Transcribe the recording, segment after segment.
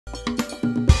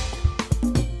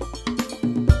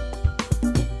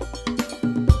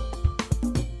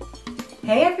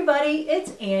Hey everybody,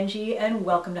 it's Angie and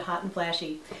welcome to Hot and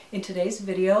Flashy. In today's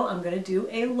video I'm going to do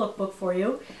a lookbook for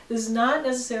you. This is not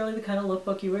necessarily the kind of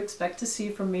lookbook you would expect to see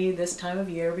from me this time of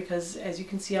year because as you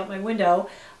can see out my window,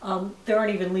 there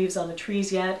aren't even leaves on the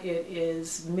trees yet. It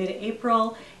is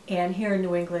mid-April and here in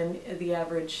New England the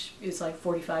average is like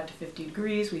 45 to 50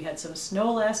 degrees. We had some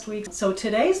snow last week. So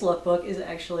today's lookbook is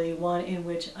actually one in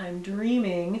which I'm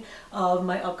dreaming of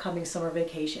my upcoming summer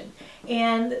vacation.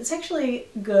 And it's actually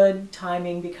good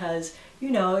timing because,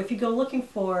 you know, if you go looking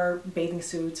for bathing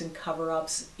suits and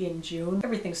cover-ups in June,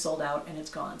 everything's sold out and it's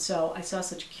gone. So I saw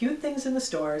such cute things in the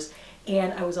stores,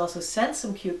 and I was also sent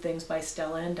some cute things by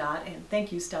Stella and Dot, and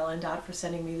thank you Stella and Dot for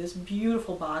sending me this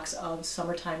beautiful box of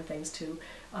summertime things to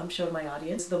show to my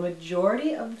audience. The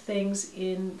majority of the things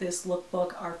in this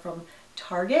lookbook are from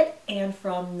Target and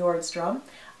from Nordstrom.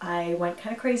 I went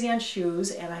kind of crazy on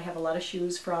shoes, and I have a lot of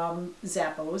shoes from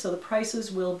Zappos, so the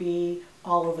prices will be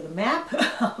all over the map.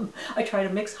 I try to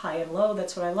mix high and low,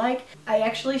 that's what I like. I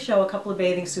actually show a couple of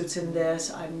bathing suits in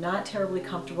this. I'm not terribly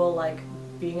comfortable like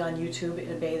being on YouTube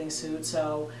in a bathing suit,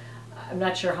 so I'm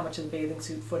not sure how much of the bathing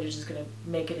suit footage is going to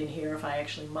make it in here if I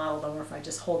actually model them or if I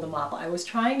just hold them up. I was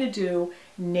trying to do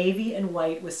navy and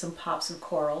white with some pops of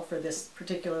coral for this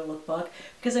particular lookbook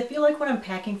because I feel like when I'm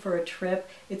packing for a trip,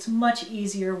 it's much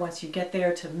easier once you get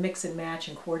there to mix and match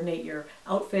and coordinate your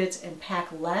outfits and pack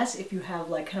less if you have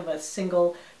like kind of a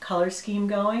single color scheme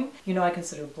going. You know, I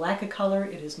consider black a color.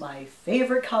 It is my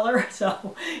favorite color,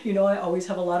 so you know I always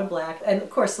have a lot of black. And of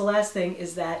course the last thing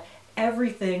is that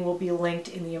everything will be linked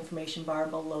in the information bar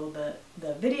below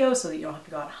the video so that you don't have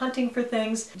to go out hunting for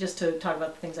things. Just to talk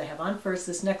about the things I have on first,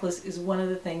 this necklace is one of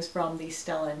the things from the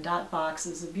Stella and Dot box.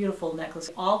 This is a beautiful necklace.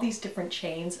 All these different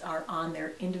chains are on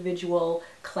their individual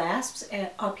clasps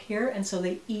up here, and so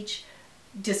they each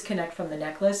disconnect from the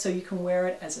necklace, so you can wear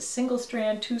it as a single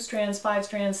strand, 2 strands, 5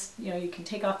 strands. You know, you can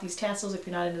take off these tassels if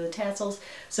you're not into the tassels.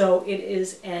 So it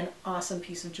is an awesome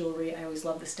piece of jewelry. I always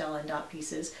love the Stella and Dot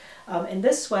pieces. And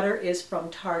this sweater is from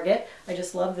Target. I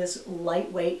just love this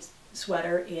lightweight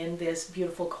sweater in this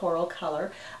beautiful coral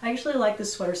color. I actually like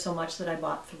this sweater so much that I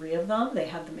bought 3 of them. They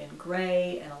have them in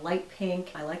gray and a light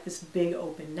pink. I like this big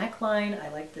open neckline. I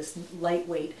like this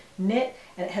lightweight knit,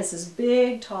 and it has this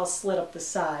big tall slit up the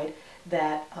side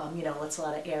that you know, lets a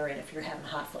lot of air in if you're having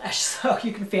hot flash, so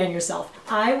you can fan yourself.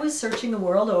 I was searching the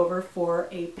world over for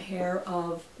a pair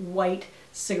of white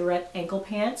cigarette ankle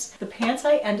pants. The pants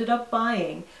I ended up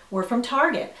buying were from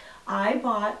Target. I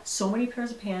bought so many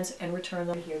pairs of pants and returned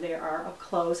them. Here they are up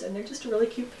close, and they're just a really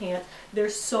cute pant. They're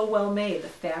so well made. The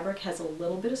fabric has a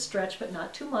little bit of stretch, but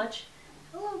not too much.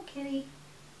 Hello, kitty.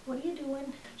 What are you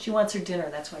doing? She wants her dinner,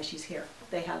 that's why she's here.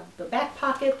 They have the back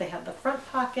pocket, they have the front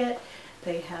pocket,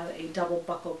 they have a double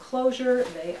buckle closure.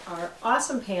 They are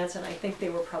awesome pants, and I think they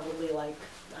were probably like,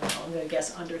 I don't know, I'm going to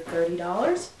guess under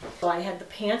 $30. So I had the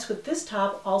pants with this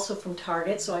top also from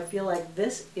Target, so I feel like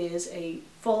this is a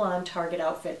full-on Target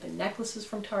outfit. The necklace is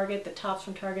from Target, the top's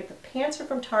from Target, the pants are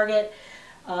from Target.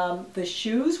 The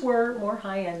shoes were more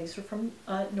high-end. These were from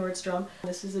Nordstrom.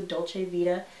 This is a Dolce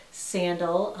Vita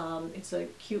sandal. It's a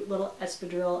cute little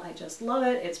espadrille. I just love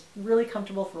it. It's really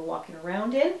comfortable for walking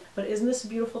around in. But isn't this a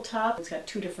beautiful top? It's got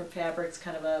 2 different fabrics,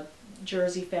 kind of a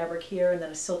jersey fabric here and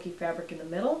then a silky fabric in the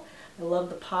middle. I love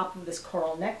the pop of this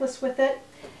coral necklace with it.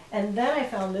 And then I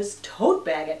found this tote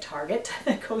bag at Target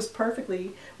that goes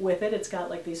perfectly with it. It's got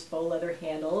like these faux leather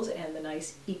handles and the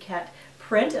nice ikat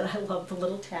print, and I love the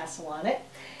little tassel on it.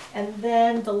 And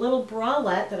then the little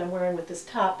bralette that I'm wearing with this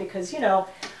top because, you know,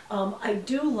 I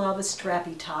do love a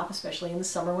strappy top, especially in the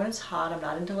summer when it's hot. I'm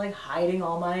not into like hiding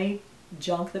all my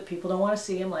junk that people don't want to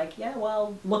see. I'm like, yeah,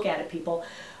 well, look at it, people.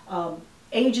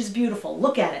 Age is beautiful.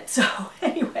 Look at it. So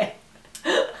anyway.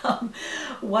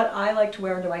 What I like to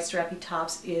wear under my strappy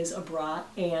tops is a bra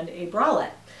and a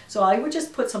bralette. So I would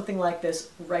just put something like this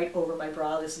right over my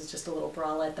bra. This is just a little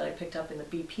bralette that I picked up in the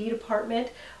BP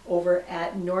department over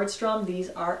at Nordstrom.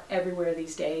 These are everywhere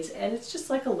these days, and it's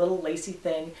just like a little lacy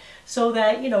thing so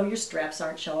that, you know, your straps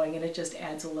aren't showing, and it just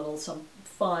adds a little some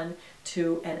fun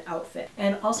to an outfit.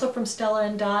 And also from Stella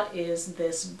and Dot is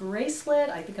this bracelet.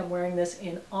 I think I'm wearing this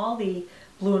in all the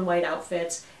blue and white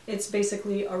outfits. It's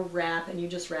basically a wrap, and you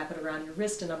just wrap it around your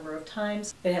wrist a number of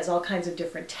times. It has all kinds of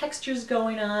different textures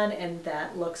going on, and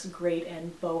that looks great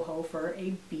and boho for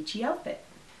a beachy outfit.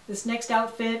 This next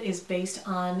outfit is based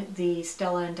on the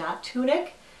Stella and Dot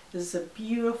tunic. This is a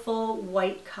beautiful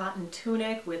white cotton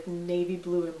tunic with navy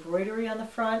blue embroidery on the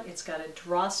front. It's got a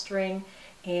drawstring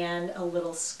and a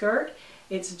little skirt.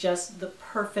 It's just the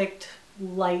perfect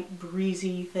light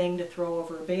breezy thing to throw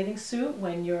over a bathing suit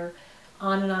when you're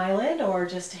on an island or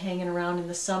just hanging around in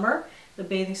the summer. The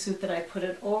bathing suit that I put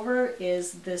it over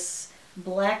is this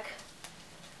black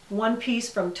one piece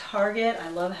from Target. I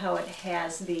love how it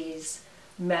has these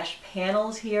mesh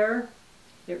panels here.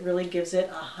 It really gives it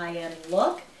a high-end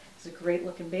look. It's a great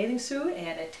looking bathing suit,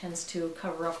 and it tends to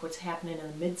cover up what's happening in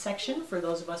the midsection for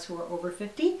those of us who are over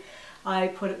 50. I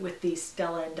put it with the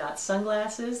Stella & Dot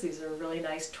sunglasses. These are really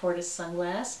nice tortoise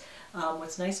sunglasses.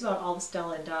 What's nice about all the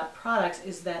Stella & Dot products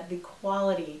is that the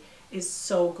quality is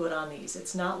so good on these.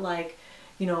 It's not like,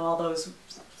 you know, all those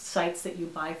sites that you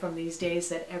buy from these days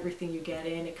that everything you get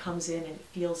in, it comes in and it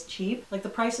feels cheap. Like, the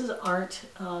prices aren't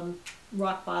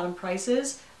rock bottom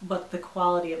prices, but the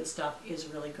quality of the stuff is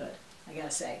really good, I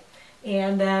gotta say.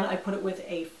 And then I put it with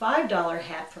a $5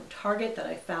 hat from Target that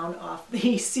I found off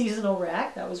the seasonal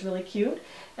rack. That was really cute.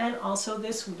 And also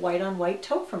this white on white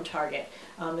tote from Target.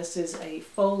 This is a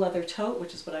faux leather tote,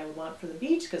 which is what I would want for the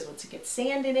beach, because once it gets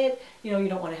sand in it, you know, you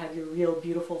don't want to have your real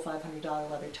beautiful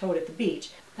 $500 leather tote at the beach.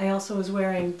 I also was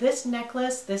wearing this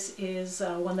necklace. This is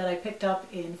one that I picked up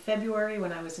in February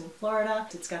when I was in Florida.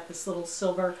 It's got this little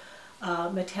silver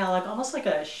metallic, almost like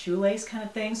a shoelace kind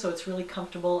of thing, so it's really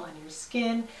comfortable on your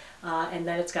skin. And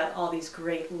then it's got all these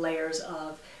great layers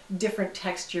of different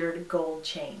textured gold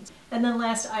chains. And then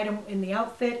last item in the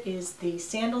outfit is the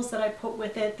sandals that I put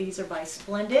with it. These are by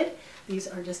Splendid. These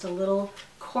are just a little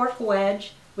cork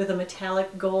wedge with a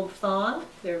metallic gold thong.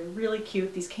 They're really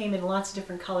cute. These came in lots of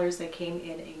different colors. They came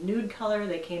in a nude color.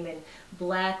 They came in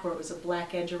black, where it was a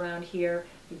black edge around here.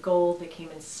 The gold. They came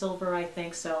in silver, I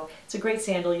think. So it's a great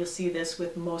sandal. You'll see this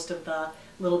with most of the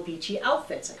little beachy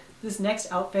outfits. This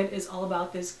next outfit is all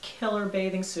about this killer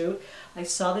bathing suit. I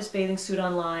saw this bathing suit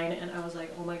online and I was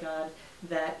like, oh my god,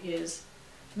 that is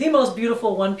the most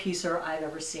beautiful one-piecer I've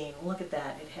ever seen. Look at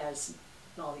that. It has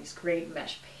all these great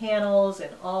mesh panels in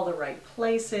all the right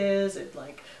places. It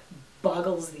like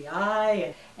boggles the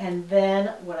eye. And then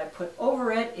what I put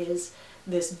over it is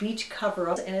this beach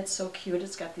cover-up, and it's so cute.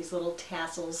 It's got these little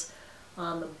tassels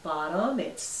on the bottom.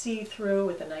 It's see-through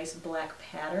with a nice black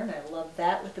pattern. I love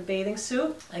that with the bathing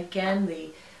suit. Again,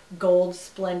 the gold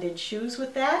Splendid shoes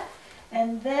with that.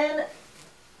 And then,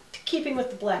 keeping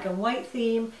with the black and white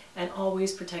theme and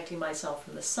always protecting myself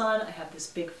from the sun, I have this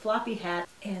big floppy hat,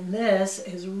 and this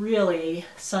is really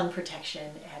sun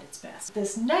protection at its best.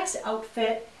 This next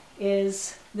outfit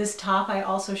is this top I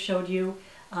also showed you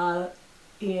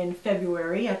in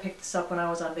February. I picked this up when I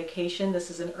was on vacation. This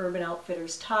is an Urban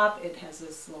Outfitters top. It has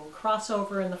this little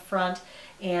crossover in the front,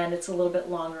 and it's a little bit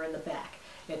longer in the back.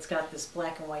 It's got this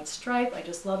black and white stripe. I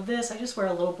just love this. I just wear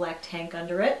a little black tank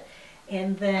under it.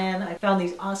 And then I found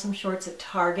these awesome shorts at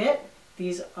Target.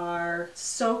 These are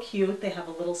so cute. They have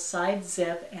a little side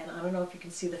zip, and I don't know if you can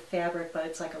see the fabric, but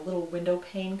it's like a little window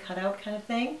pane cutout kind of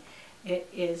thing. It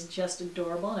is just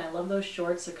adorable, and I love those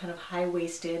shorts. They're kind of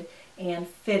high-waisted and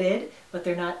fitted, but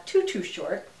they're not too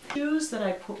short. Shoes that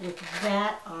I put with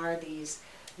that are these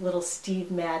little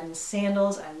Steve Madden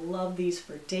sandals. I love these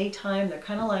for daytime. They're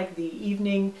kind of like the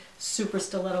evening super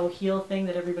stiletto heel thing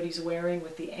that everybody's wearing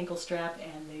with the ankle strap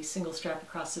and the single strap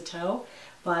across the toe.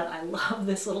 But I love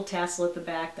this little tassel at the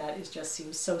back. That is just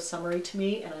seems so summery to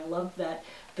me, and I love that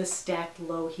the stacked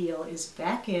low heel is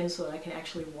back in so that I can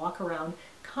actually walk around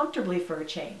comfortably for a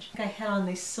change. I had on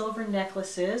these silver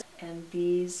necklaces, and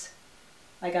these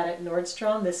I got at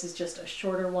Nordstrom. This is just a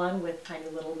shorter one with tiny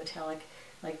little metallic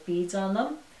like beads on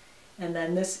them. And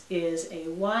then this is a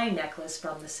Y necklace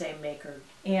from the same maker.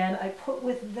 And I put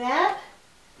with that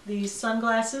these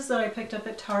sunglasses that I picked up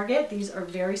at Target. These are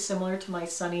very similar to my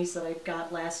sunnies that I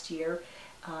got last year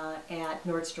at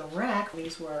Nordstrom Rack.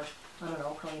 These were, I don't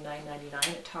know, probably $9.99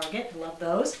 at Target. Love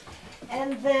those.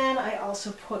 And then I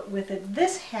also put with it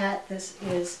this hat. This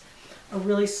is a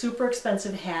really super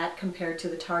expensive hat compared to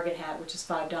the Target hat, which is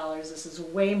 $5. This is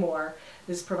way more.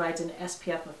 This provides an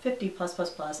SPF of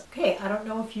 50+++. Okay, I don't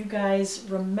know if you guys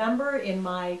remember in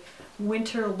my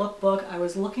winter lookbook, I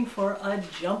was looking for a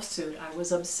jumpsuit. I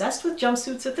was obsessed with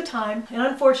jumpsuits at the time, and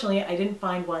unfortunately I didn't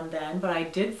find one then, but I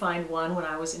did find one when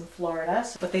I was in Florida,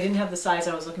 but they didn't have the size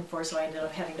I was looking for, so I ended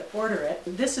up having to order it.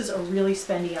 This is a really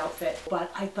spendy outfit,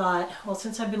 but I thought, well,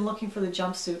 since I've been looking for the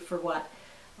jumpsuit for what,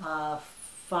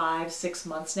 5-6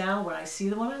 months now, when I see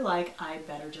the one I like, I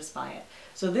better just buy it.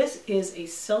 So this is a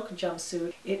silk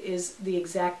jumpsuit. It is the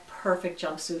exact perfect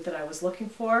jumpsuit that I was looking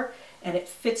for, and it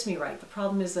fits me right. The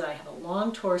problem is that I have a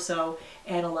long torso,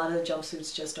 and a lot of the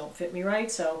jumpsuits just don't fit me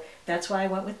right, so that's why I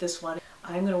went with this one.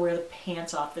 I'm going to wear the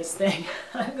pants off this thing.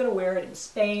 I'm going to wear it in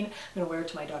Spain. I'm going to wear it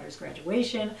to my daughter's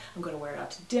graduation. I'm going to wear it out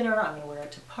to dinner. I'm going to wear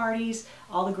it to parties,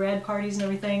 all the grad parties and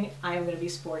everything. I am going to be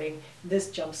sporting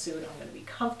this jumpsuit. I'm going to be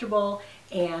comfortable,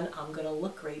 and I'm going to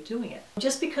look great doing it.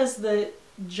 Just because the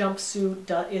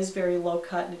jumpsuit is very low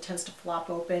cut and it tends to flop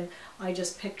open. I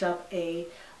just picked up a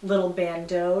little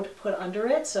bandeau to put under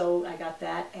it, so I got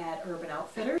that at Urban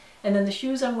Outfitters. And then the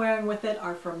shoes I'm wearing with it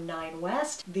are from 9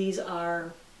 West. These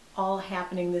are all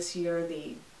happening this year,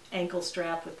 the ankle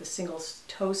strap with the single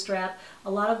toe strap.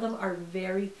 A lot of them are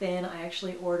very thin. I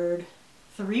actually ordered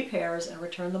 3 pairs and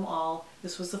returned them all.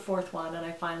 This was the 4th one and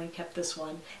I finally kept this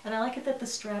one. And I like it that the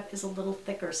strap is a little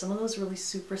thicker. Some of those really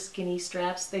super skinny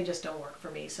straps, they just don't work for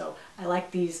me. So I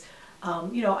like these.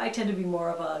 You know, I tend to be more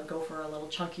of a go for a little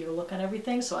chunkier look on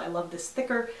everything, so I love this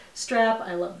thicker strap.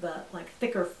 I love the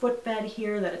thicker footbed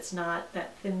here, that it's not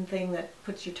that thin thing that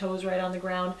puts your toes right on the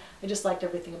ground. I just liked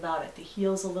everything about it. The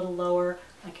heel's a little lower.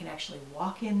 I can actually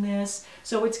walk in this.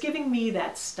 So it's giving me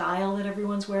that style that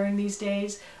everyone's wearing these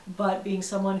days, but being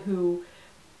someone who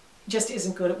just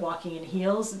isn't good at walking in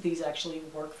heels, these actually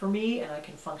work for me and I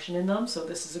can function in them, so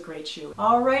this is a great shoe.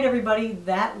 All right, everybody,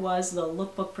 that was the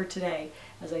lookbook for today.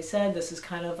 As I said, this is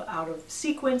kind of out of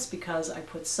sequence because I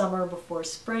put summer before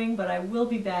spring, but I will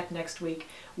be back next week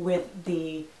with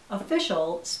the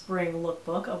official spring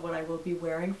lookbook of what I will be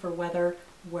wearing for weather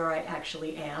where I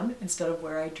actually am instead of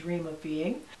where I dream of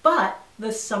being. But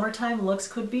the summertime looks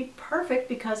could be perfect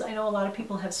because I know a lot of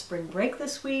people have spring break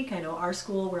this week. I know our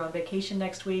school, we're on vacation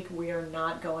next week. We are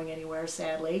not going anywhere,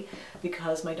 sadly,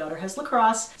 because my daughter has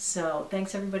lacrosse. So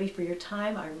thanks everybody for your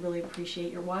time. I really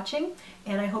appreciate your watching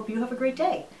and I hope you have a great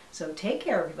day. So take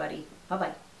care, everybody.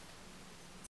 Bye-bye.